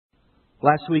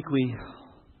Last week we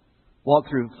walked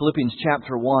through Philippians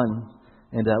chapter 1,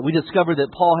 and we discovered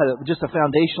that Paul had just a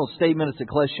foundational statement. It's a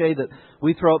cliche that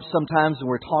we throw up sometimes when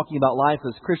we're talking about life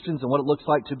as Christians and what it looks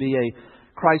like to be a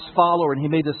Christ follower. And he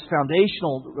made this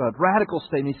foundational, radical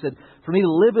statement. He said, "For me to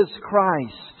live is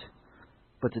Christ,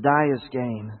 but to die is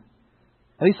gain."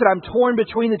 And he said, "I'm torn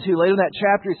between the two." Later in that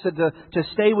chapter, he said to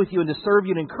stay with you and to serve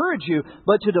you and encourage you,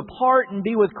 but to depart and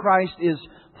be with Christ is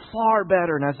far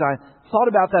better. And as I thought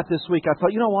about that this week, I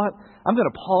thought, you know what? I'm going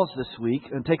to pause this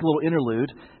week and take a little interlude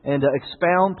and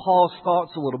expound Paul's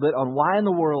thoughts a little bit on why in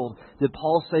the world did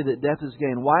Paul say that death is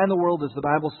gain? Why in the world does the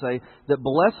Bible say that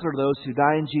blessed are those who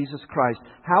die in Jesus Christ?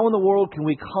 How in the world can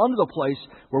we come to the place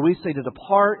where we say to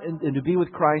depart and to be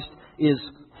with Christ is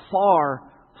far,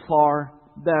 far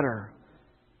better?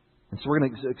 And so we're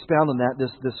going to expound on that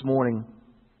this morning.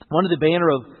 Under the banner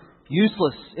of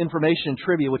useless information and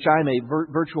trivia, which I'm a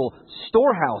virtual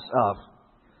storehouse of,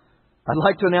 I'd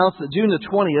like to announce that June the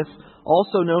 20th,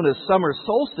 also known as summer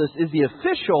solstice, is the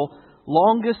official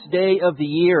longest day of the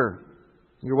year.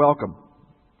 You're welcome.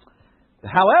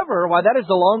 However, while that is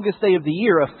the longest day of the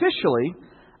year officially,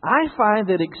 I find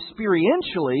that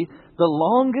experientially, the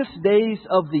longest days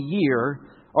of the year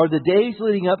are the days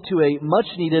leading up to a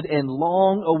much-needed and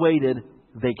long-awaited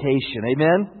vacation.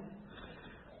 Amen?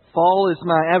 Fall is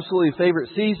my absolutely favorite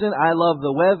season. I love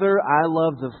the weather. I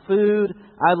love the food.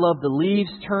 I love the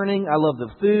leaves turning. I love the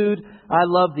food. I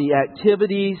love the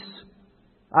activities.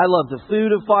 I love the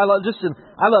food of fall.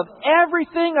 I love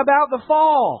everything about the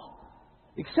fall,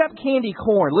 except candy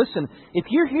corn. Listen, if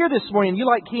you're here this morning and you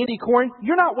like candy corn,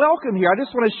 you're not welcome here. I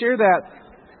just want to share that.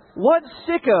 What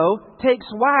sicko takes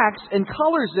wax and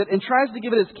colors it and tries to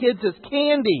give it his kids as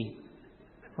candy?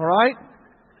 All right?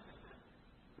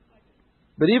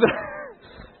 But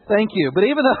thank you. But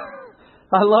even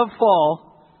though I love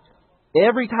fall,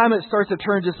 every time it starts to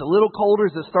turn just a little colder,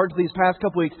 as it starts these past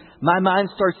couple weeks, my mind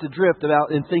starts to drift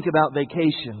about and think about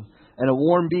vacation and a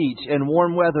warm beach and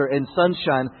warm weather and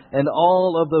sunshine and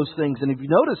all of those things. And if you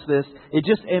notice this,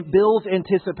 it builds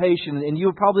anticipation. And you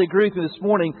would probably agree with me this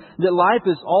morning that life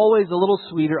is always a little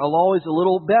sweeter, always a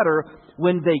little better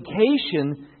when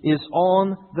vacation is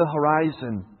on the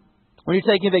horizon. When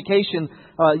you're taking a vacation,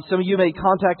 some of you may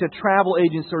contact a travel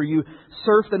agency, or you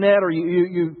surf the net, or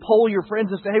you poll your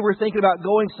friends and say, "Hey, we're thinking about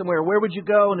going somewhere. Where would you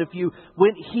go? And if you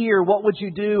went here, what would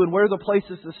you do? And where are the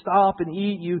places to stop and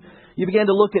eat?" You began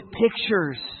to look at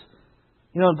pictures,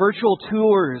 and virtual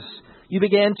tours. You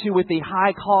began to, with the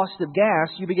high cost of gas,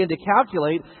 you began to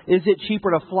calculate, is it cheaper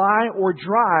to fly or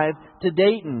drive to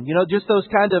Dayton? Just those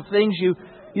kind of things.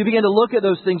 You begin to look at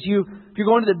those things. If you're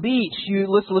going to the beach,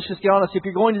 let's just get honest. If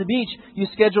you're going to the beach, you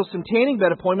schedule some tanning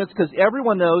bed appointments because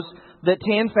everyone knows that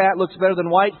tan fat looks better than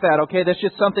white fat. Okay, that's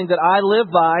just something that I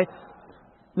live by.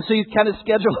 And so you kind of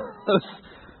schedule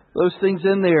those things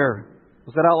in there.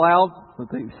 Was that out loud?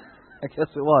 I guess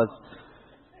it was.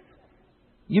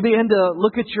 You begin to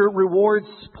look at your rewards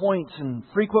points and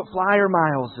frequent flyer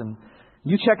miles, and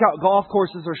you check out golf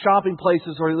courses or shopping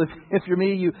places, or if you're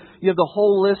me, you have the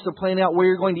whole list of planning out where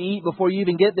you're going to eat before you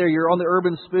even get there. You're on the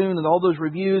Urban Spoon and all those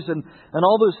reviews and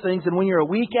all those things. And when you're a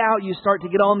week out, you start to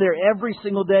get on there every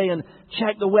single day and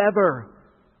check the weather.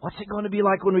 What's it going to be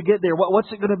like when we get there?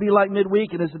 What's it going to be like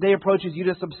midweek? And as the day approaches, you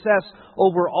just obsess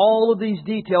over all of these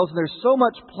details. And there's so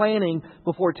much planning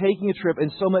before taking a trip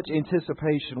and so much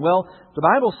anticipation. Well, the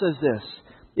Bible says this,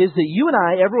 is that you and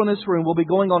I, everyone in this room, will be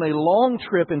going on a long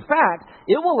trip. In fact,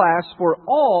 it will last for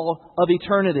all of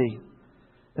eternity.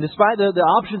 And despite the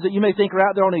options that you may think are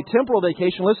out there on a temporal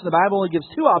vacation, listen, the Bible only gives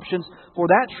two options for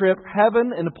that trip: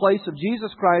 heaven in the place of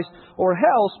Jesus Christ, or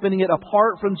hell, spending it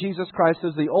apart from Jesus Christ.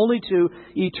 Those are the only two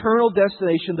eternal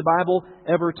destinations the Bible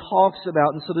ever talks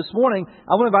about. And so this morning,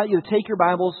 I want to invite you to take your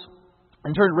Bibles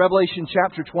and turn to Revelation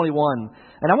chapter 21.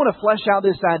 And I want to flesh out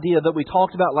this idea that we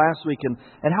talked about last week and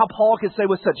how Paul could say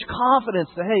with such confidence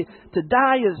that, hey, to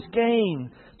die is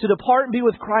gain. To depart and be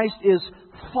with Christ is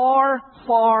far,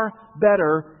 far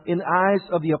better in the eyes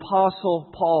of the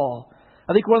Apostle Paul.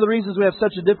 I think one of the reasons we have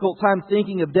such a difficult time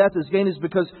thinking of death as gain is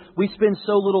because we spend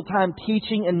so little time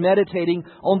teaching and meditating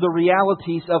on the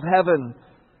realities of heaven.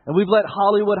 And we've let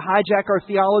Hollywood hijack our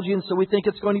theology, and so we think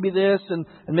it's going to be this, and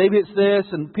maybe it's this,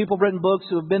 and people have written books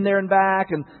who have been there and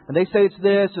back, and they say it's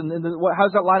this, and how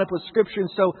does that line up with Scripture? And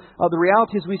so the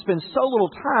reality is we spend so little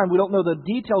time, we don't know the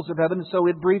details of heaven, and so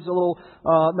it breeds a little,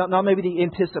 not maybe the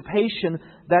anticipation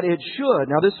that it should.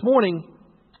 Now this morning,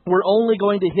 we're only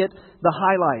going to hit the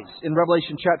highlights in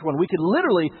Revelation chapter 1. We could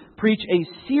literally preach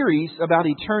a series about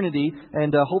eternity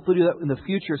and hopefully do that in the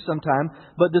future sometime.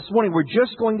 But this morning we're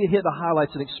just going to hit the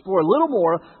highlights and explore a little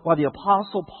more why the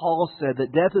Apostle Paul said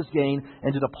that death is gain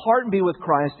and to depart and be with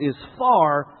Christ is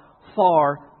far,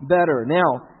 far better.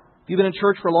 Now, if you've been in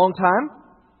church for a long time,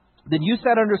 then you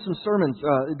sat under some sermons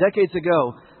decades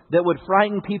ago that would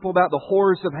frighten people about the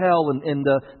horrors of hell, and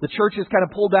the church has kind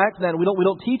of pulled back from that. We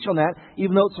don't teach on that,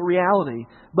 even though it's a reality.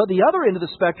 But the other end of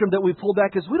the spectrum that we pulled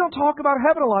back is we don't talk about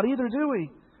heaven a lot either, do we?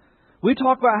 We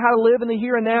talk about how to live in the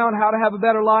here and now and how to have a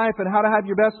better life and how to have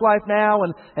your best life now,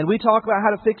 and we talk about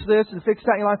how to fix this and fix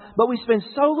that in your life. But we spend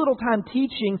so little time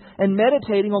teaching and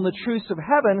meditating on the truths of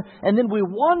heaven, and then we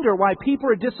wonder why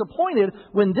people are disappointed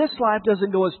when this life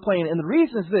doesn't go as planned. And the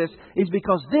reason is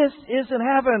because this isn't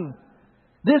heaven.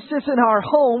 This isn't our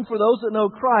home for those that know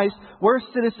Christ. We're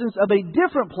citizens of a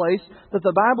different place that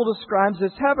the Bible describes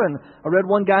as heaven. I read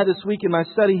one guy this week in my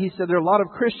study. He said there are a lot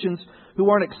of Christians who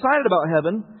aren't excited about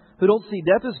heaven, who don't see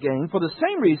death as gain. For the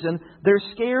same reason, they're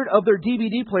scared of their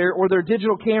DVD player or their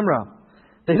digital camera.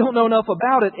 They don't know enough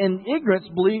about it, and ignorance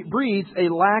breeds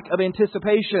a lack of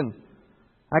anticipation.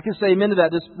 I can say amen to that.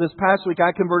 This past week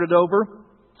I converted over.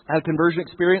 I had a conversion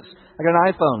experience. I got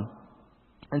an iPhone.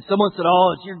 And someone said,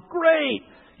 "Oh, you're great.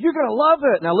 You're going to love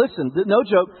it." Now listen, no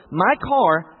joke. My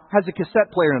car has a cassette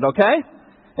player in it, okay?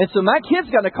 And so my kids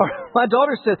got in a car. My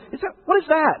daughter said, "What is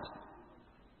that?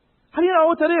 How do you know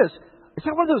what that is? Is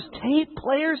that one of those tape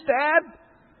players, Dad?"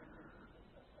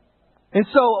 And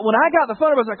so when I got the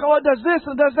phone, I was like, "Oh, it does this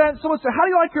and it does that." And someone said, "How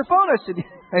do you like your phone?" I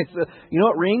said, "You know,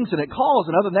 it rings and it calls.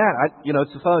 And other than that,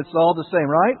 it's the phone. It's all the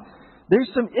same, right?" There's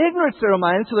some ignorance there on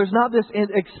my end, so there's not this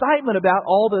excitement about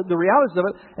all the realities of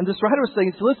it. And this writer was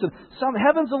saying, listen,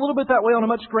 heaven's a little bit that way on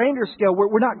a much grander scale.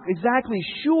 We're not exactly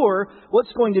sure what's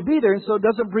going to be there, and so it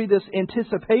doesn't breed this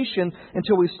anticipation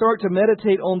until we start to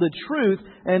meditate on the truth.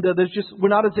 And we're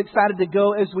not as excited to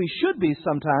go as we should be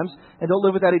sometimes, and don't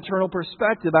live with that eternal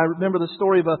perspective. I remember the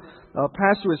story of a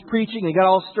pastor who was preaching, and he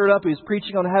got all stirred up. He was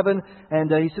preaching on heaven,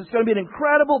 and he said, "It's going to be an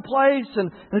incredible place,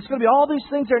 and it's going to be all these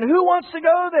things there, and who wants to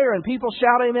go there?" And people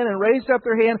shout amen and raised up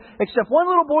their hand, except one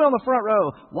little boy on the front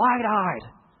row, wide-eyed.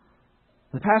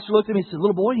 The pastor looked at me and said,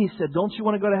 "Little boy," he said, "don't you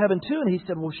want to go to heaven too?" And he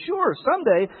said, "Well, sure,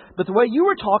 someday. But the way you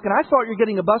were talking, I thought you're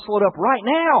getting a busload up right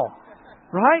now."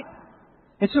 Right?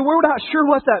 And so we're not sure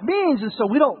what that means, and so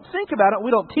we don't think about it, we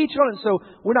don't teach on it, so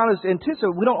we're not as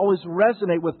anticipated. We don't always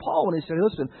resonate with Paul when he said,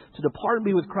 "Listen, to depart and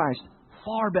be with Christ,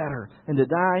 far better, and to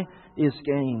die is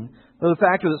gain." Another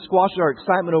factor that squashes our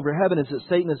excitement over heaven is that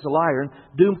Satan is a liar,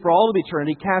 doomed for all of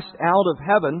eternity, cast out of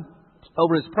heaven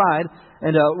over his pride.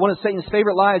 And one of Satan's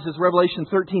favorite lies is Revelation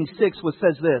 13:6, which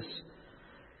says this.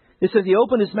 It says, "He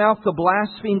opened his mouth to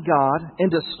blaspheme God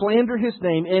and to slander His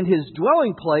name and His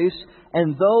dwelling place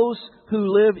and those who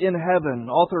live in heaven."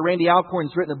 Author Randy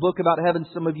Alcorn's written a book about heaven.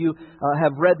 Some of you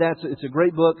have read that. It's a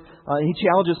great book. He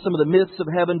challenges some of the myths of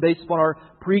heaven based upon our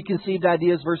preconceived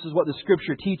ideas versus what the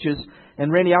Scripture teaches.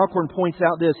 And Randy Alcorn points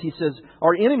out this. He says,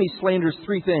 "Our enemy slanders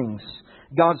three things: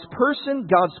 God's person,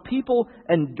 God's people,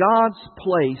 and God's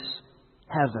place,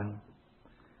 heaven."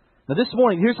 Now this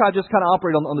morning, here's how I just kind of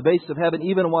operate on the basis of heaven,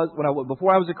 even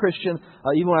before I was a Christian,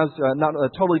 even when I was not a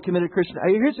totally committed Christian.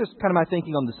 Here's just kind of my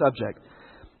thinking on the subject.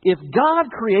 If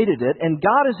God created it and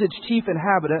God is its chief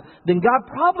inhabitant, then God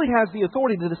probably has the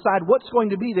authority to decide what's going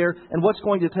to be there and what's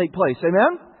going to take place.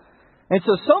 Amen? And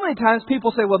so many times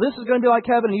people say, "Well, this is going to be like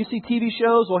heaven," and you see TV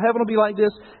shows, "Well, heaven will be like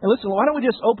this." And listen, why don't we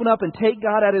just open up and take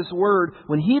God at His word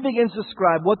when He begins to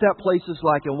describe what that place is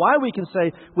like, and why we can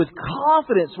say with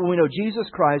confidence when we know Jesus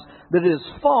Christ that it is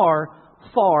far,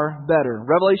 far better.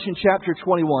 Revelation chapter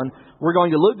 21, we're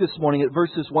going to look this morning at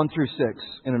verses 1 through 6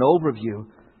 in an overview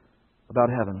about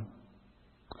heaven.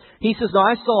 He says, "Now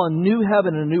I saw a new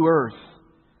heaven and a new earth.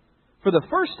 For the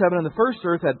first heaven and the first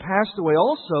earth had passed away.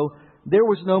 Also, there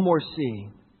was no more sea.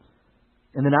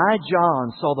 And then I,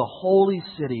 John, saw the holy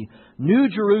city, New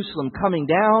Jerusalem, coming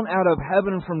down out of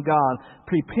heaven from God,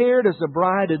 prepared as a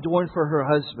bride adorned for her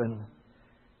husband.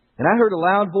 And I heard a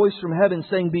loud voice from heaven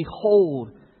saying,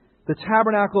 'Behold, the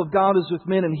tabernacle of God is with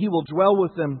men, and He will dwell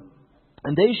with them.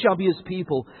 And they shall be His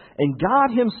people, and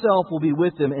God Himself will be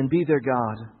with them and be their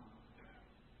God.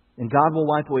 And God will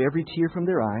wipe away every tear from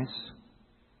their eyes,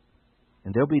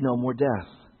 and there'll be no more death,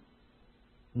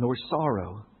 nor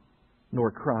sorrow,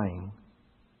 nor crying.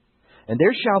 And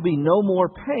there shall be no more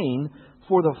pain,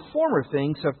 for the former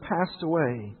things have passed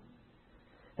away.'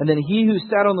 And then He who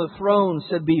sat on the throne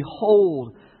said,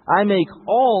 'Behold, I make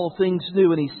all things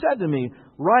new.' And He said to me,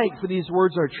 Write, for these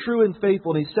words are true and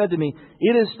faithful. And he said to me,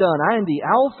 It is done. I am the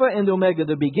Alpha and the Omega,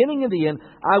 the beginning and the end.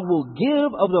 I will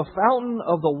give of the fountain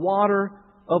of the water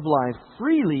of life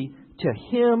freely to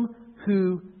him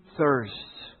who thirsts.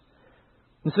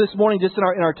 And so this morning, just in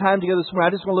our time together this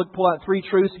morning, I just want to pull out 3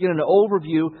 truths to get an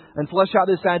overview and flesh out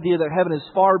this idea that heaven is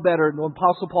far better. And when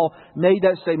Apostle Paul made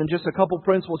that statement, just a couple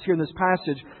principles here in this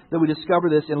passage that we discover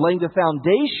this, and laying the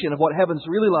foundation of what heaven's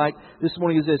really like this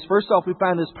morning is this. First off, we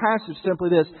find this passage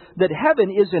simply this, that heaven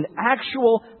is an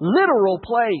actual, literal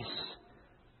place.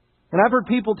 And I've heard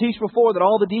people teach before that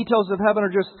all the details of heaven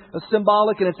are just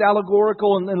symbolic and it's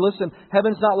allegorical. And listen,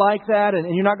 heaven's not like that.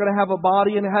 And you're not going to have a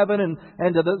body in heaven. And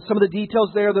some of the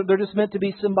details there, they're just meant to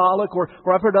be symbolic. Or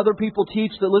I've heard other people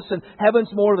teach that, listen,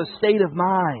 heaven's more of a state of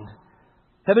mind.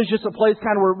 Heaven's just a place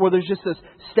kind of where there's just this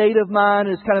state of mind.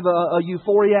 And it's kind of a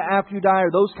euphoria after you die or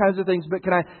those kinds of things. But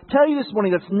can I tell you this morning,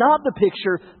 that's not the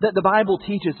picture that the Bible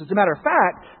teaches. As a matter of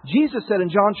fact, Jesus said in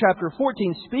John chapter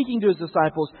 14, speaking to His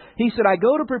disciples, He said, I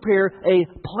go to prepare a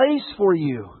place for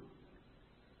you.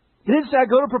 He didn't say, I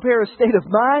go to prepare a state of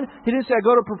mind. He didn't say, I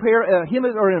go to prepare an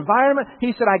environment.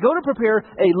 He said, I go to prepare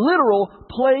a literal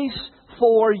place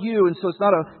for you. And so it's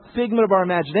not a figment of our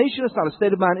imagination. It's not a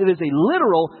state of mind. It is a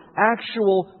literal,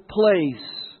 actual place.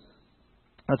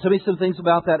 Now, tell me some things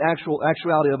about that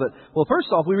actuality of it. Well, first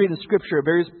off, we read in Scripture at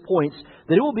various points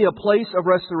that it will be a place of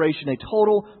restoration, a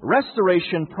total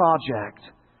restoration project.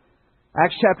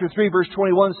 Acts chapter 3, verse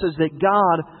 21 says that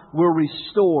God will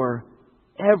restore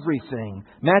everything.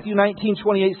 Matthew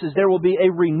 19:28 says there will be a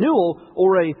renewal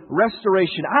or a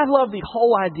restoration. I love the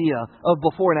whole idea of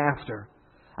before and after.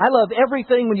 I love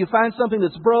everything when you find something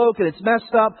that's broke and it's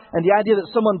messed up, and the idea that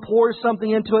someone pours something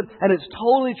into it and it's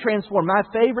totally transformed. My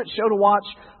favorite show to watch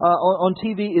on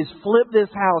TV is Flip This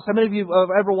House. How many of you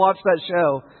have ever watched that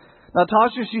show? Now,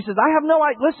 Tasha, she says, I have no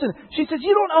idea. Listen, she says,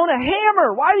 you don't own a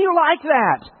hammer. Why do you like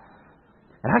that?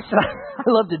 And I said, I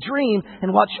love to dream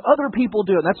and watch other people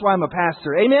do it. That's why I'm a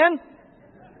pastor. Amen?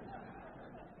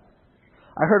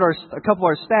 I heard a couple of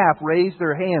our staff raise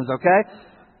their hands, okay?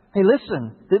 Hey,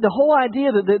 listen, the whole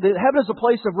idea that heaven is a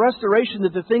place of restoration,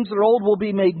 that the things that are old will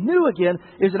be made new again,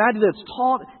 is an idea that's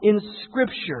taught in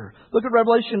Scripture. Look at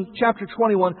Revelation chapter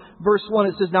 21, verse 1.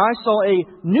 It says, Now I saw a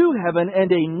new heaven and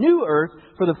a new earth,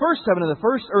 for the first heaven and the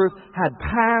first earth had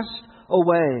passed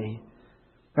away.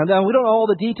 Now, we don't know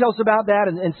all the details about that,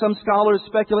 and some scholars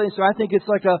speculate, so I think it's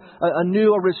like a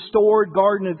restored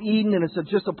Garden of Eden, and it's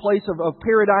just a place of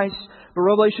paradise. But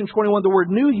Revelation 21, the word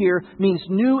new here means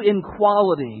new in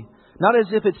quality. Not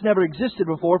as if it's never existed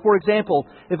before. For example,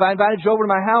 if I invited you over to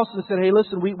my house and said, hey,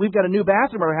 listen, we've got a new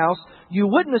bathroom in our house, you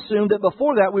wouldn't assume that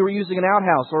before that we were using an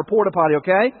outhouse or a porta potty,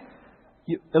 okay?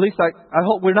 At least I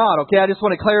hope we're not, okay? I just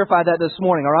want to clarify that this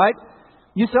morning, all right?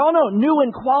 You say, oh no, new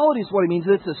in quality is what it means.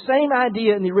 It's the same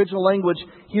idea in the original language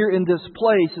here in this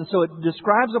place. And so it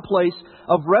describes a place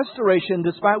of restoration.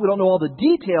 Despite we don't know all the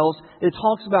details, it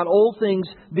talks about old things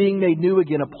being made new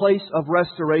again, a place of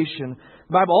restoration.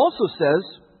 The Bible also says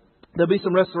there'll be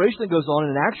some restoration that goes on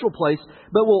in an actual place,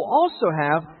 but we'll also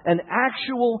have an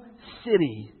actual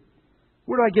city.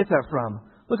 Where do I get that from?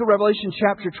 Look at Revelation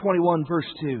chapter 21, verse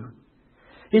 2.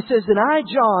 It says, And I,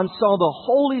 John, saw the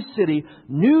holy city,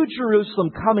 New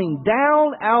Jerusalem, coming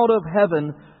down out of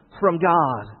heaven from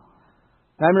God.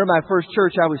 I remember my first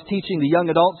church, I was teaching the young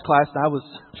adults class, and I was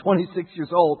 26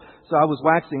 years old, so I was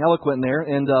waxing eloquent there.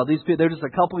 And these people, they're just a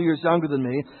couple of years younger than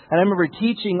me. And I remember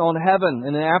teaching on heaven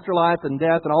and the afterlife and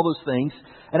death and all those things.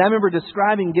 And I remember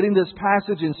describing, getting this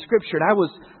passage in Scripture, and I was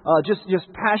just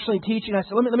passionately teaching. I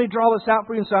said, let me draw this out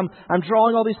for you. And so I'm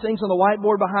drawing all these things on the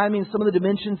whiteboard behind me and some of the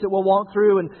dimensions that we'll walk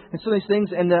through and some of these things.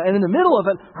 And in the middle of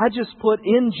it, I just put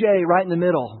NJ right in the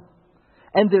middle.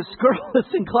 And this girl that's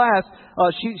in class,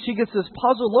 she gets this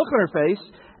puzzled look on her face.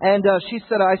 And I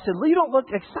said, well, you don't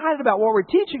look excited about what we're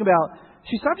teaching about.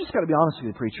 She said, I've just got to be honest with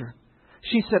you, preacher.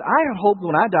 She said, I had hoped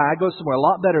when I die, I go somewhere a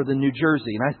lot better than New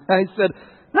Jersey. And I said,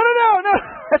 no.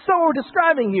 That's not what we're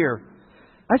describing here.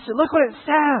 I said, look what it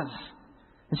says.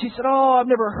 And she said, oh,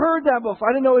 I've never heard that before.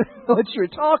 I didn't know what you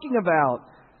were talking about.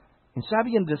 And so I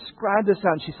began to describe this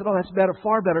out. And she said, oh, that's better,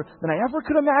 far better than I ever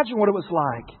could imagine what it was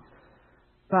like.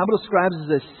 The Bible describes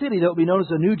it as a city that will be known as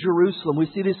the New Jerusalem.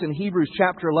 We see this in Hebrews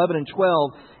chapter 11 and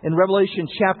 12. In Revelation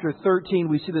chapter 13,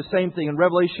 we see the same thing. In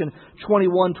Revelation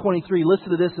 21, 23, listen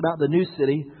to this about the new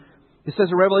city. It says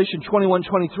in Revelation 21,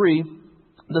 23,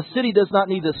 the city does not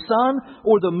need the sun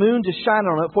or the moon to shine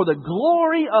on it, for the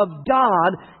glory of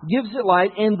God gives it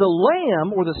light, and the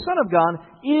Lamb, or the Son of God,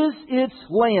 is its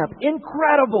lamp.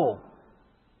 Incredible!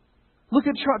 Look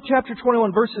at chapter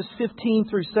 21, verses 15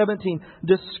 through 17,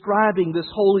 describing this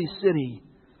holy city.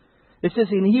 It says,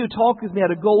 and he who talked with me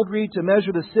had a gold reed to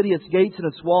measure the city, its gates, and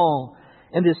its wall.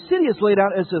 And this city is laid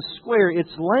out as a square.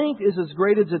 Its length is as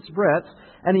great as its breadth.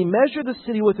 And he measured the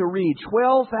city with a reed,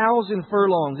 12,000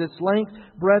 furlongs. Its length,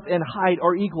 breadth, and height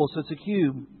are equal, so it's a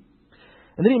cube.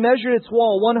 And then he measured its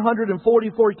wall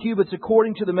 144 cubits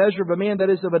according to the measure of a man, that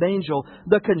is, of an angel.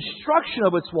 The construction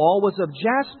of its wall was of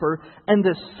jasper, and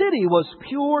the city was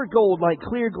pure gold like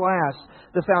clear glass.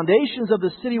 The foundations of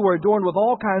the city were adorned with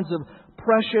all kinds of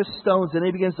precious stones. And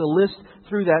he begins to list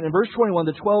through that. In verse 21,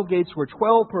 the 12 gates were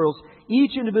 12 pearls.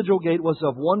 Each individual gate was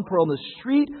of one pearl. And the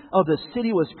street of the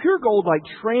city was pure gold like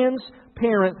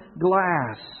transparent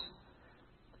glass.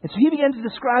 And so he began to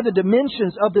describe the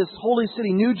dimensions of this holy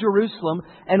city, New Jerusalem.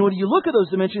 And when you look at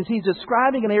those dimensions, he's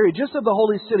describing an area just of the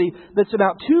holy city that's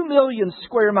about 2 million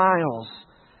square miles.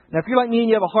 Now, if you're like me and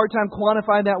you have a hard time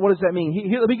quantifying that, what does that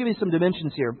mean? Let me give you some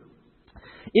dimensions here.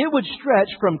 It would stretch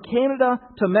from Canada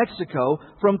to Mexico,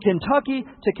 from Kentucky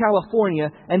to California,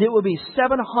 and it would be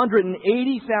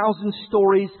 780,000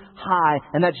 stories high.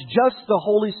 And that's just the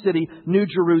holy city, New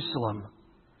Jerusalem.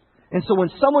 And so when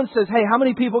someone says, hey, how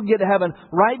many people can get to heaven?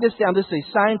 Write this down. This is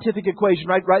a scientific equation.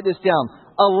 Write this down.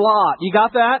 A lot. You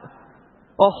got that?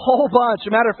 A whole bunch. As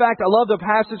a matter of fact, I love the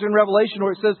passage in Revelation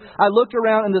where it says, I looked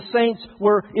around and the saints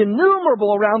were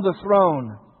innumerable around the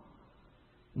throne.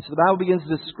 And so the Bible begins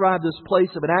to describe this place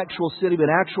of an actual city, of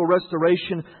an actual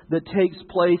restoration that takes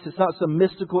place. It's not some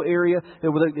mystical area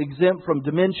that was exempt from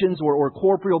dimensions or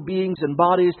corporeal beings and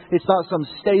bodies. It's not some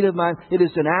state of mind. It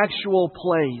is an actual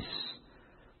place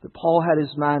that Paul had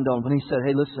his mind on when he said,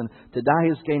 hey, listen, to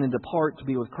die is gain and depart to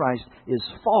be with Christ is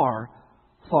far,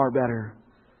 far better.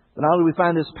 But not only do we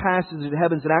find this passage that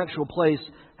heaven's an actual place,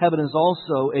 heaven is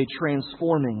also a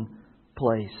transforming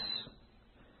place.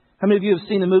 How many of you have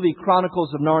seen the movie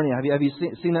Chronicles of Narnia? Have you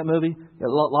seen that movie? Yeah,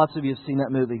 lots of you have seen that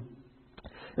movie.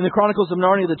 In the Chronicles of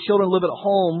Narnia, the children live at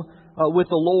home with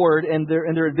the Lord, and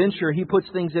their adventure, He puts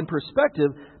things in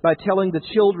perspective by telling the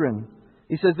children.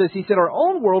 He says this, He said, our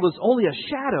own world is only a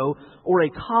shadow or a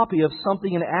copy of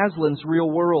something in Aslan's real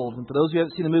world. And for those of you who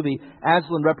haven't seen the movie,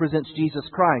 Aslan represents Jesus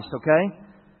Christ, okay?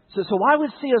 So why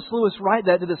would C.S. Lewis write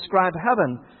that to describe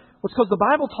heaven? Well, it's because the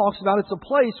Bible talks about it's a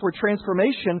place where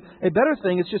transformation, a better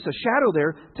thing, it's just a shadow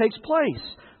there, takes place.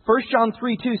 1 John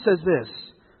 3:2 says this,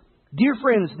 Dear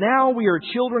friends, now we are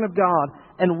children of God,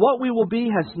 and what we will be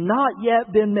has not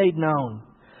yet been made known.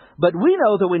 But we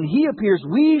know that when He appears,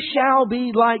 we shall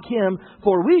be like Him,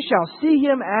 for we shall see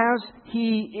Him as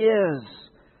He is.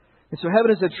 And so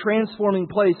heaven is a transforming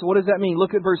place. So what does that mean?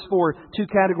 Look at verse 4, two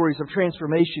categories of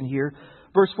transformation here.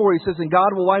 Verse 4, he says, And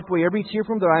God will wipe away every tear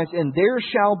from their eyes, and there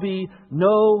shall be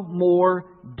no more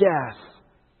death.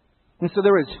 And so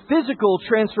there is physical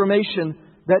transformation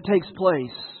that takes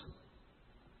place.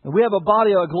 And we have a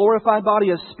body, a glorified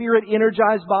body, a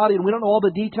spirit-energized body, and we don't know all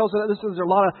the details of that. There's a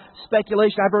lot of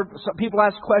speculation. I've heard some people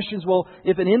ask questions, well,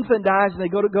 if an infant dies and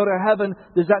they go to heaven,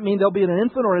 does that mean they'll be an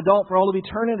infant or an adult for all of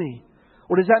eternity?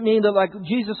 Or does that mean that like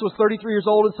Jesus was 33 years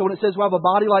old, and so when it says we'll have a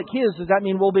body like His, does that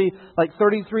mean we'll be like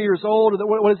 33 years old?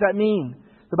 What does that mean?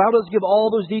 The Bible doesn't give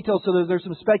all those details, so there's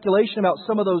some speculation about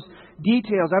some of those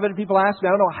details. I've had people ask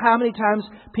me, I don't know how many times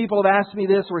people have asked me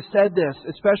this or said this,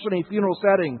 especially in a funeral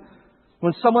setting.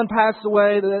 When someone passed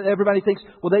away, everybody thinks,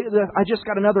 well, I just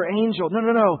got another angel.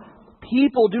 No.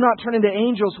 People do not turn into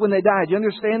angels when they die. Do you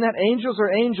understand that? Angels are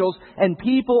angels, and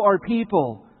people are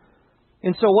people.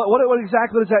 And so what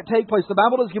exactly does that take place? The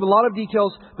Bible doesn't give a lot of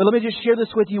details, but let me just share this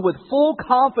with you with full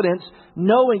confidence,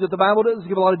 knowing that the Bible doesn't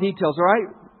give a lot of details, all right?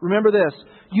 Remember this.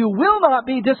 You will not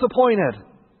be disappointed.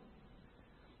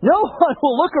 No one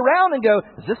will look around and go,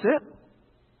 is this it?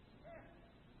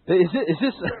 Is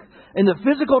this in the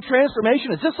physical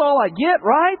transformation? Is this all I get,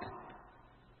 right?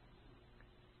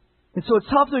 And so it's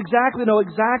tough to know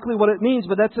exactly what it means,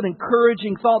 but that's an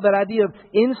encouraging thought, that idea of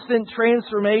instant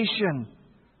transformation.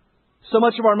 So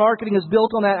much of our marketing is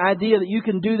built on that idea that you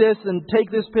can do this and take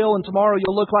this pill and tomorrow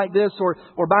you'll look like this, or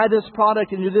buy this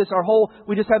product and do this.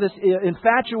 We just have this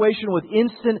infatuation with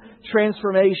instant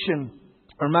transformation.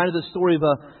 I'm reminded of the story of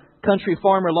a country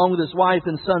farmer along with his wife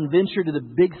and son ventured to the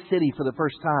big city for the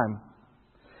first time.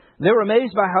 They were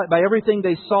amazed by everything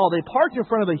they saw. They parked in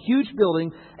front of a huge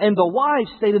building, and the wife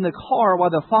stayed in the car while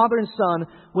the father and son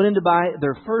went in to buy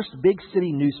their first big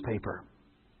city newspaper.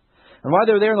 And while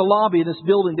they were there in the lobby of this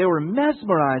building, they were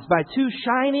mesmerized by two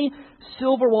shiny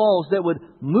silver walls that would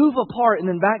move apart and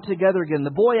then back together again. The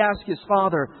boy asked his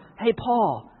father, Hey,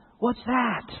 Paul, what's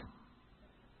that?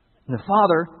 And the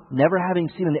father, never having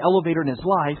seen an elevator in his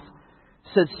life,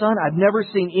 said, Son, I've never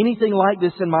seen anything like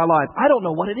this in my life. I don't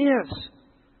know what it is.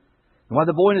 And while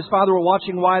the boy and his father were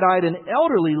watching wide-eyed, an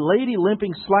elderly lady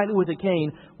limping slightly with a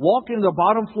cane walked into the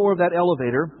bottom floor of that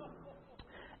elevator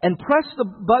and pressed the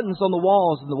buttons on the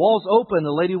walls. And the walls opened, and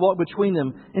the lady walked between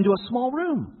them into a small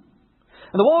room.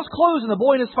 And the walls closed, and the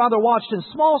boy and his father watched, and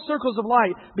small circles of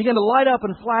light began to light up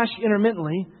and flash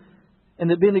intermittently,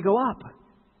 and they began to go up.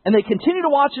 And they continued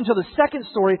to watch until the second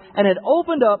story, and it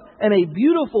opened up, and a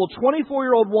beautiful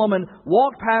 24-year-old woman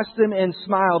walked past them and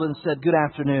smiled and said, "Good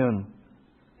afternoon."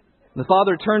 And the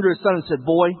father turned to his son and said,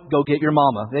 "Boy, go get your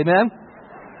mama." Amen?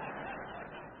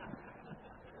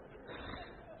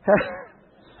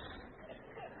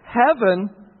 Heaven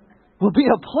will be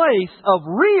a place of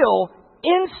real,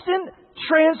 instant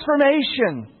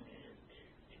transformation.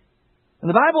 And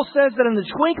the Bible says that in the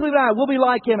twinkling of an eye, we'll be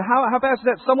like Him. How fast is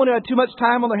that? Someone who had too much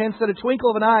time on their hands said a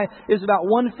twinkle of an eye is about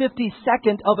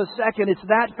 1/52nd of a second. It's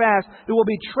that fast. It will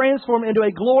be transformed into a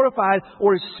glorified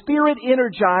or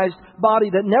Spirit-energized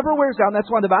body that never wears out. And that's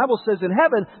why the Bible says in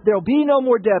heaven, there will be no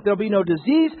more death. There will be no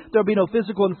disease. There will be no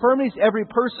physical infirmities. Every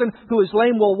person who is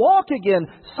lame will walk again.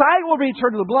 Sight will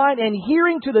return to the blind, and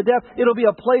hearing to the deaf. It'll be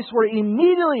a place where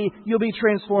immediately you'll be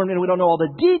transformed. And we don't know all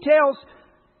the details,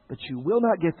 but you will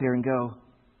not get there and go,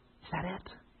 "Is that it?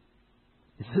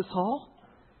 Is this all?"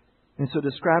 And so it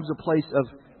describes a place of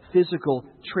physical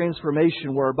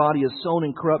transformation where our body is sown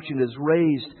in corruption, is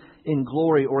raised in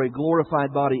glory, or a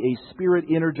glorified body, a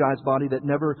Spirit-energized body that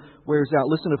never wears out.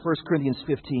 Listen to 1 Corinthians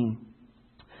 15.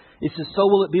 It says, "So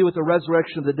will it be with the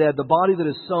resurrection of the dead. The body that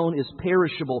is sown is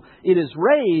perishable. It is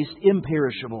raised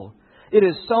imperishable. It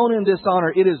is sown in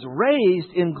dishonor. It is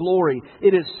raised in glory.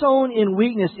 It is sown in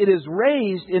weakness. It is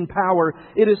raised in power.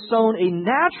 It is sown a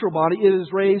natural body. It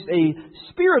is raised a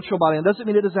spiritual body." And it doesn't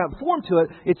mean it doesn't have form to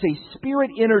it. It's a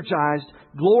Spirit-energized,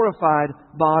 glorified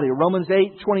body. Romans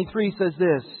 8:23 says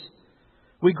this,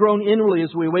 "We groan inwardly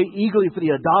as we wait eagerly for the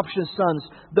adoption of sons,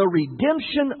 the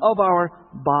redemption of our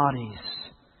bodies."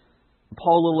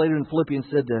 Paul a little later in Philippians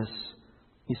said this.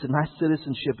 He said, "My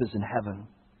citizenship is in heaven.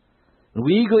 And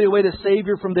we eagerly await a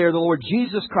Savior from there, the Lord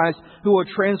Jesus Christ, who will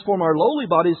transform our lowly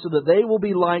bodies so that they will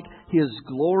be like His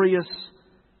glorious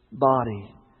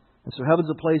body." And so heaven's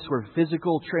a place where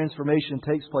physical transformation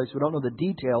takes place. We don't know the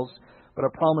details, but I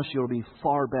promise you it'll be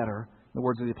far better, in the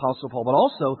words of the Apostle Paul. But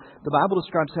also, the Bible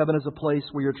describes heaven as a place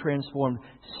where you're transformed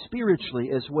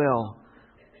spiritually as well.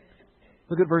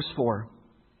 Look at verse 4.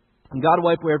 "And God will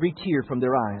wipe away every tear from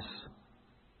their eyes."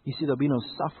 You see, there'll be no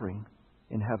suffering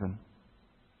in heaven.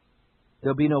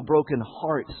 There'll be no broken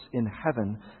hearts in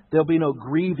heaven. There'll be no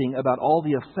grieving about all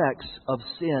the effects of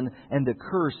sin and the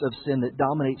curse of sin that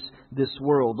dominates this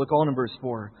world. Look on in verse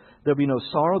 4. "There'll be no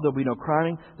sorrow. There'll be no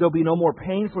crying. There'll be no more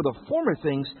pain, for the former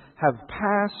things have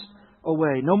passed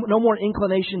away." No more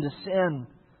inclination to sin.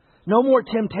 No more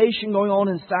temptation going on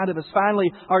inside of us.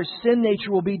 Finally, our sin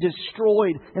nature will be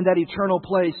destroyed in that eternal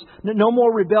place. No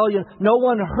more rebellion. No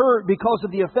one hurt because of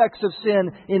the effects of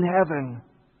sin in heaven.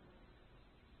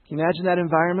 Can you imagine that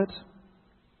environment?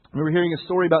 I remember hearing a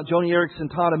story about Joni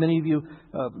Eareckson Tada. Many of you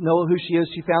know who she is.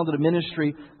 She founded a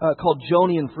ministry called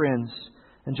Joni and Friends.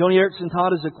 And Joni Eareckson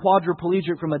Tada is a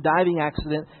quadriplegic from a diving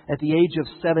accident at the age of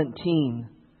 17.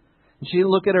 And she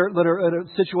didn't look at her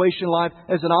situation in life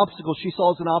as an obstacle. She saw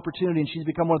it as an opportunity, and she's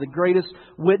become one of the greatest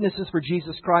witnesses for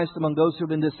Jesus Christ among those who have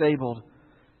been disabled.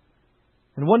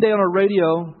 And one day on a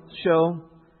radio show,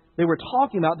 they were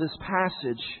talking about this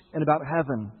passage and about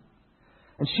heaven.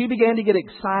 And she began to get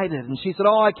excited. And she said,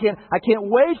 "Oh, I can't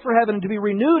wait for heaven to be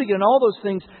renewed again," and all those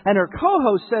things. And her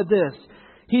co-host said this.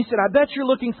 He said, "I bet you're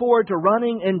looking forward to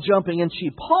running and jumping." And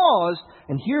she paused,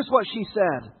 and here's what she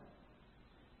said.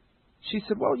 She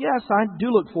said, "Well, yes, I do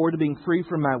look forward to being free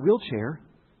from my wheelchair.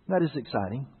 That is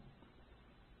exciting."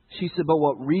 She said, "But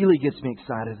what really gets me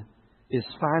excited is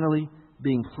finally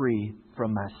being free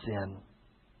from my sin."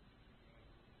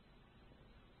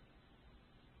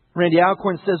 Randy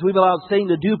Alcorn says, "We've allowed Satan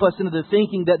to dupe us into the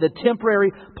thinking that the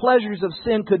temporary pleasures of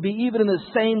sin could be even in the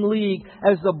same league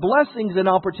as the blessings and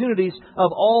opportunities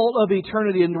of all of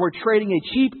eternity. And we're trading a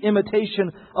cheap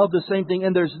imitation of the same thing.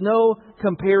 And there's no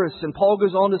comparison." Paul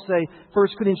goes on to say,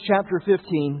 1 Corinthians chapter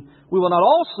 15, "We will not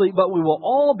all sleep, but we will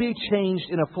all be changed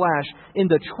in a flash, in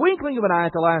the twinkling of an eye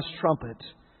at the last trumpet.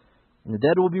 And the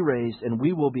dead will be raised, and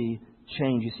we will be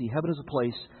changed." You see, heaven is a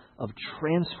place of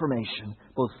transformation,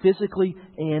 both physically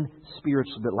and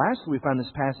spiritually. But lastly, we find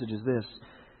this passage is this,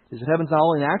 is that heaven's not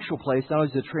only an actual place, not only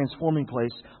is it a transforming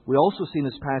place, we also see in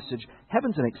this passage,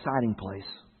 heaven's an exciting place.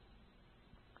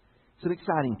 It's an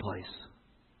exciting place.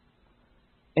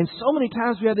 And so many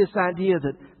times we have this idea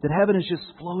that heaven is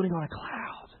just floating on a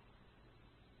cloud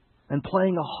and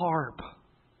playing a harp.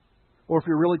 Or if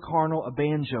you're really carnal, a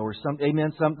banjo or something.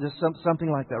 Amen?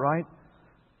 Something like that, right?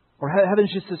 Or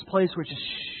heaven's just this place where it's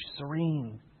just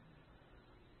serene.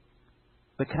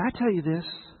 But can I tell you this?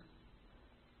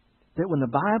 That when the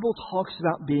Bible talks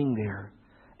about being there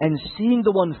and seeing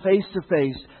the one face to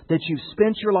face that you've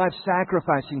spent your life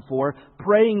sacrificing for,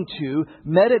 praying to,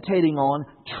 meditating on,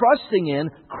 trusting in,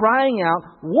 crying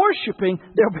out, worshiping,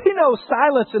 there'll be no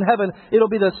silence in heaven. It'll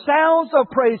be the sounds of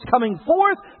praise coming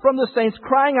forth from the saints,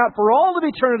 crying out for all of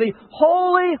eternity,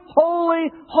 holy, holy,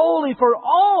 holy, for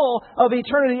all of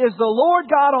eternity is the Lord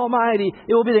God Almighty.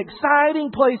 It will be an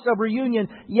exciting place of reunion.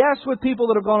 Yes, with people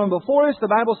that have gone on before us.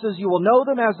 The Bible says you will know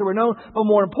them as they were known. But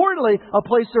more importantly, a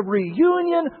place of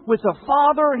reunion with the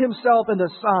Father Himself and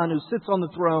the Son who sits on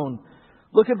the throne.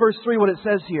 Look at verse 3, what it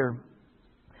says here.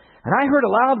 And I heard a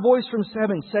loud voice from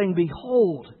heaven saying,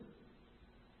 Behold,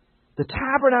 the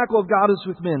tabernacle of God is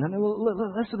with men. And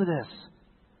listen to this.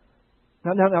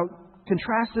 Now,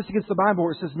 contrast this against the Bible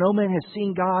where it says, No man has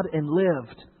seen God and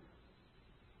lived.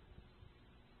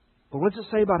 But what does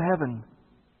it say about heaven?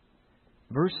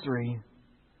 Verse 3.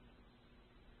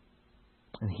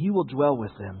 And He will dwell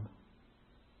with them,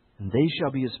 and they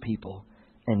shall be His people,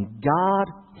 and God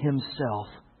Himself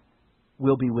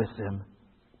will be with them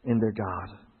in their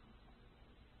God.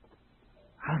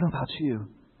 I don't know about you,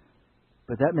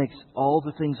 but that makes all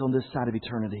the things on this side of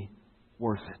eternity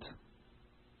worth it.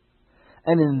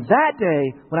 And in that day,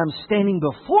 when I'm standing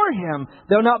before Him,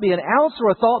 there'll not be an ounce or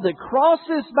a thought that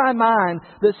crosses my mind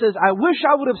that says, I wish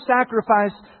I would have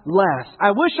sacrificed less.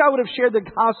 I wish I would have shared the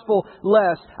gospel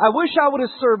less. I wish I would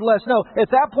have served less. No,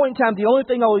 at that point in time, the only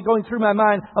thing that will be going through my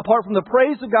mind, apart from the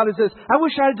praise of God, is this: I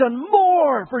wish I had done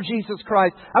more for Jesus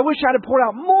Christ. I wish I had poured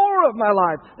out more of my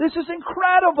life. This is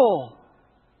incredible.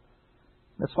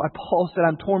 That's why Paul said,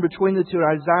 I'm torn between the two.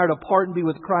 I desire to part and be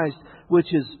with Christ, which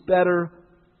is better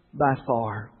by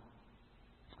far.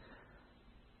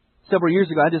 Several years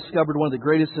ago, I discovered one of the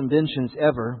greatest inventions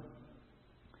ever.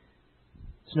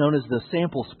 It's known as the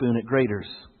sample spoon at Grader's.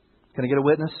 Can I get a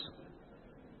witness?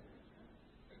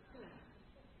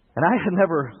 And I had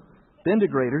never been to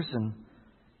Grader's, and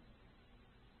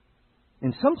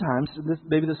sometimes,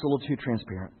 maybe this is a little too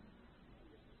transparent.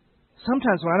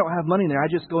 Sometimes when I don't have money there, I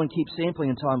just go and keep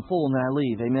sampling until I'm full and then I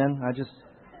leave. Amen?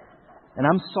 And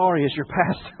I'm sorry as your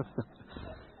pastor.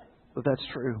 But that's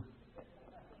true.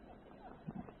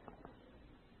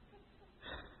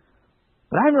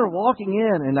 But I remember walking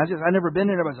in, and I'd never been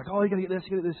there. Everybody's like, "Oh, you gotta get this,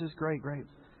 This is great."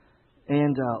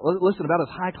 And listen, about as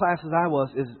high class as I was,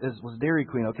 was Dairy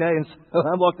Queen. Okay, and so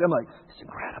I walked in, I'm like, "It's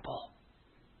incredible."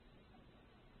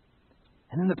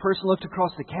 And then the person looked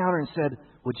across the counter and said,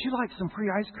 "Would you like some free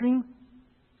ice cream?"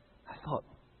 I thought,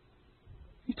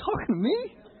 "You talking to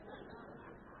me?"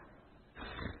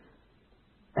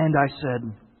 And I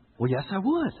said, "Well, yes, I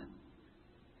would."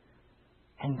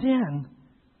 And then,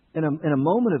 in a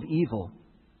moment of evil,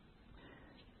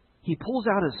 he pulls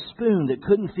out a spoon that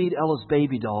couldn't feed Ella's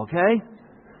baby doll, okay?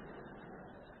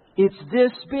 It's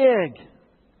this big.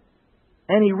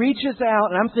 And he reaches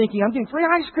out, and I'm thinking, I'm getting free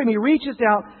ice cream. He reaches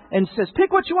out and says,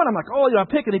 "Pick what you want." I'm like, "Oh, I'm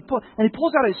picking." And he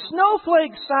pulls out a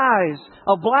snowflake size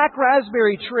of black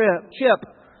raspberry chip.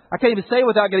 I can't even say it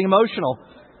without getting emotional.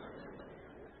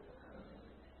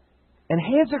 And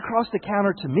hands it across the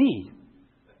counter to me.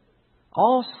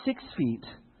 All 6 feet,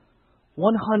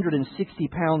 160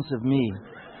 pounds of me.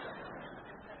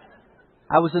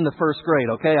 I was in the first grade,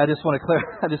 okay? I just want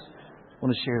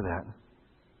to share that.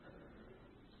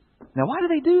 Now, why do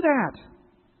they do that?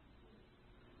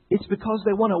 It's because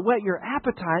they want to whet your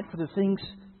appetite for the things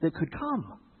that could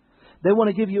come. They want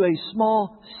to give you a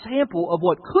small sample of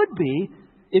what could be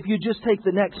if you just take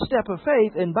the next step of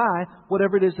faith and buy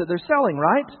whatever it is that they're selling,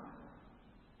 right?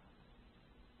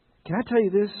 Can I tell you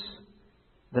this?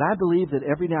 That I believe that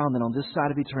every now and then on this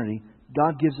side of eternity,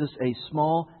 God gives us a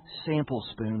small sample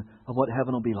spoon of what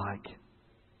heaven will be like.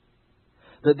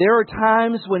 That there are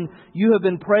times when you have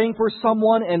been praying for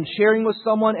someone and sharing with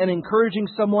someone and encouraging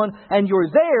someone, and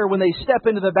you're there when they step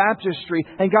into the baptistry,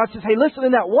 and God says, "Hey, listen,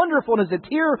 in that wonderful," and as a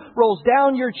tear rolls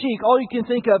down your cheek, all you can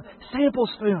think of, sample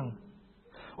spoon.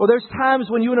 Or there's times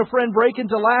when you and a friend break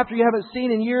into laughter you haven't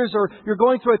seen in years, or you're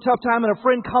going through a tough time and a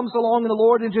friend comes along in the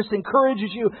Lord and just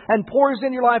encourages you and pours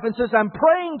in your life and says, "I'm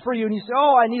praying for you." And you say,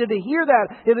 "Oh, I needed to hear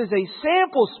that." It is a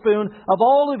sample spoon of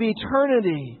all of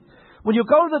eternity. When you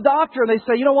go to the doctor and they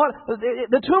say, "You know what?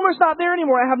 The tumor's not there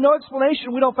anymore. I have no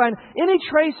explanation. We don't find any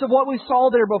trace of what we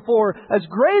saw there before." As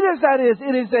great as that is,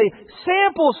 it is a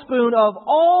sample spoon of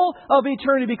all of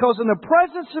eternity, because in the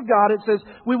presence of God, it says,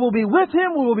 we will be with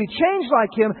Him, we will be changed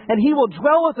like Him, and He will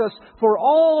dwell with us for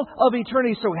all of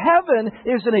eternity. So heaven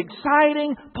is an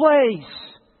exciting place.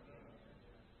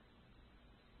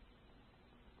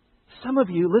 Some of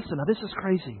you, listen, now this is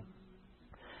crazy.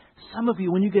 Some of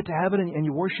you, when you get to heaven and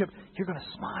you worship, you're going to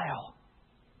smile.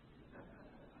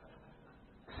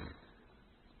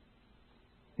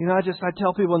 You know, I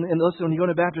tell people, and listen, when you go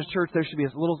to Baptist church, there should be a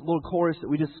little chorus that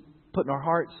we just put in our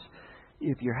hearts.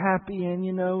 If you're happy and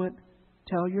you know it,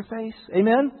 tell your face.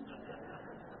 Amen?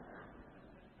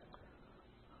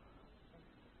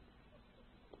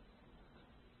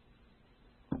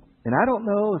 And I don't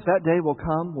know if that day will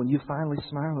come when you finally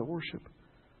smile at worship.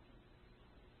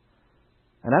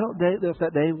 And I don't know if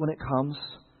that day when it comes,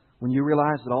 when you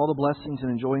realize that all the blessings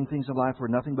and enjoying things of life were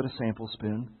nothing but a sample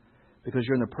spoon, because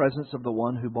you're in the presence of the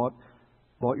one who bought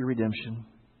your redemption.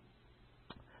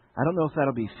 I don't know if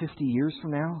that'll be 50 years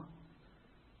from now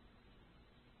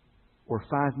or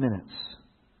 5 minutes.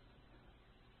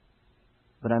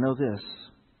 But I know this,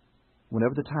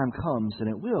 whenever the time comes, and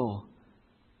it will,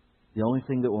 the only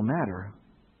thing that will matter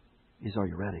is, are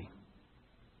you ready?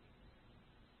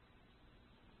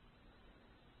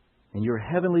 And your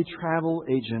heavenly travel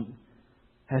agent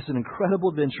has an incredible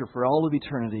adventure for all of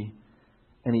eternity,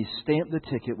 and he stamped the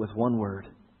ticket with one word: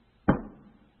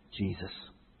 Jesus.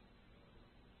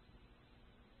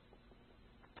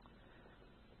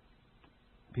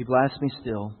 People ask me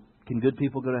still, can good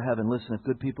people go to heaven? Listen, if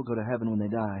good people go to heaven when they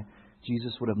die,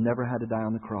 Jesus would have never had to die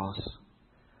on the cross.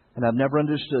 And I've never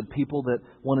understood people that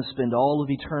want to spend all of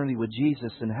eternity with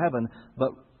Jesus in heaven,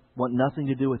 but want nothing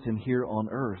to do with Him here on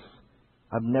earth.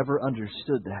 I've never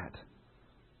understood that.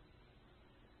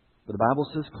 But the Bible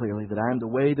says clearly that I am the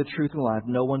way, the truth, and the life.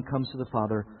 No one comes to the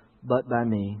Father but by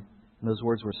me. And those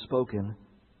words were spoken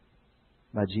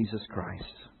by Jesus Christ.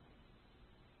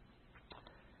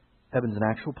 Heaven's an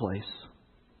actual place.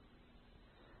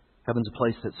 Heaven's a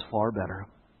place that's far better.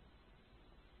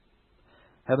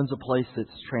 Heaven's a place that's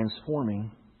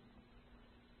transforming.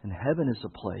 And heaven is a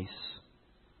place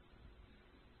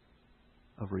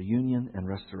of reunion and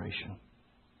restoration.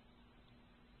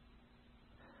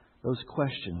 Those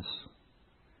questions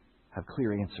have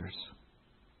clear answers.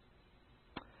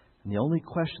 And the only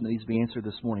question that needs to be answered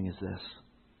this morning is this,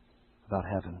 about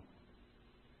heaven.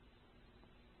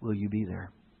 Will you be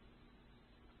there?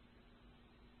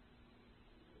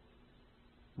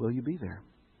 Will you be there?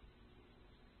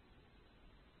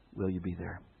 Will you be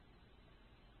there?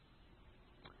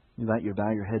 I invite you to bow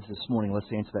your heads this morning. Let's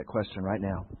answer that question right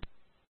now.